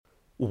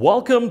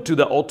Welcome to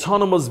the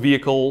Autonomous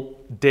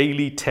Vehicle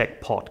Daily Tech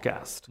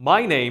Podcast.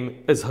 My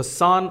name is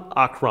Hassan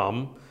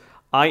Akram.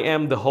 I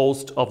am the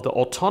host of the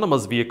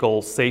Autonomous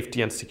Vehicle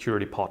Safety and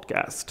Security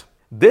Podcast.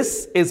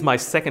 This is my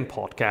second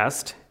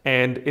podcast,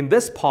 and in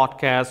this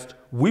podcast,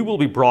 we will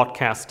be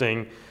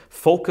broadcasting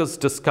focused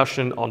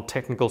discussion on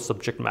technical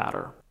subject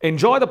matter.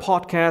 Enjoy the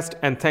podcast,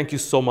 and thank you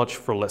so much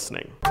for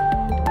listening.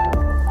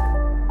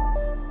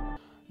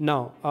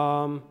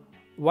 Now,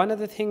 one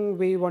other thing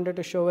we wanted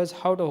to show is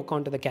how to hook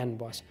onto the CAN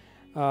bus.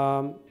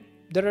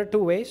 There are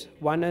two ways.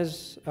 One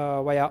is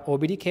via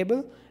OBD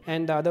cable,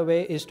 and the other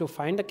way is to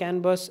find the CAN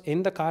bus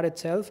in the car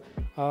itself,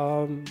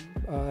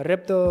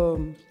 rip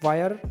the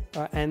wire,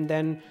 and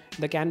then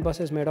the CAN bus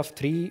is made of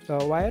three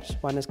wires.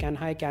 One is CAN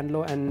high, CAN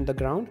low, and the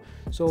ground.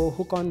 So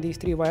hook on these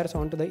three wires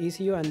onto the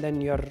ECU, and then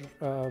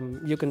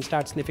you can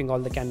start sniffing all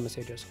the CAN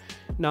messages.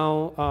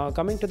 Now,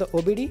 coming to the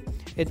OBD,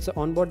 it's an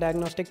onboard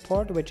diagnostic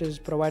port which is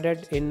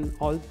provided in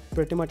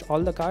pretty much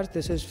all the cars.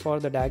 This is for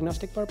the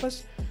diagnostic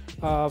purpose,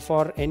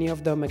 for any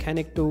of the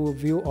mechanic to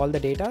view all the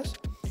data.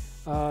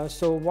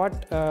 So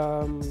what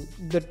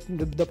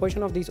the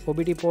position of these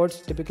OBD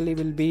ports typically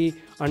will be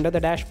under the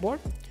dashboard,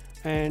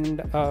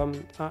 and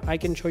I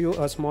can show you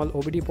a small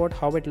OBD port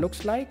how it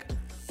looks like.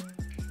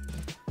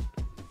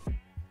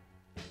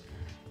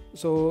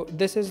 So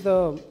this is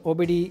the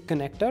OBD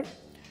connector.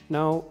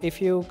 Now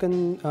if you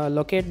can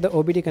locate the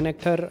OBD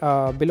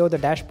connector below the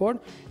dashboard,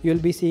 you'll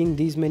be seeing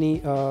these many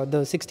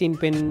the 16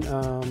 pin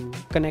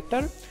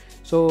connector.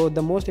 So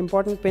the most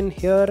important pin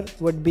here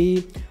would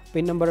be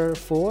pin number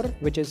 4,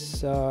 which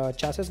is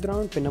chassis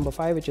ground, pin number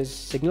 5, which is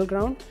signal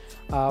ground,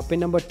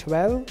 pin number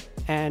 12,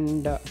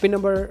 and pin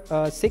number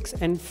 6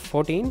 and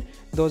 14,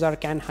 those are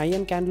CAN high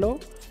and CAN low,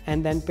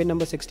 and then pin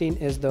number 16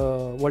 is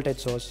the voltage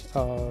source,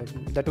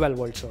 the 12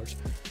 volt source.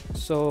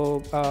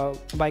 So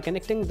by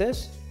connecting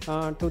this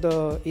to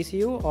the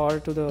ECU or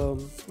to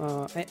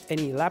the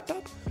any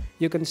laptop,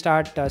 you can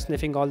start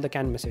sniffing all the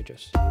CAN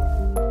messages.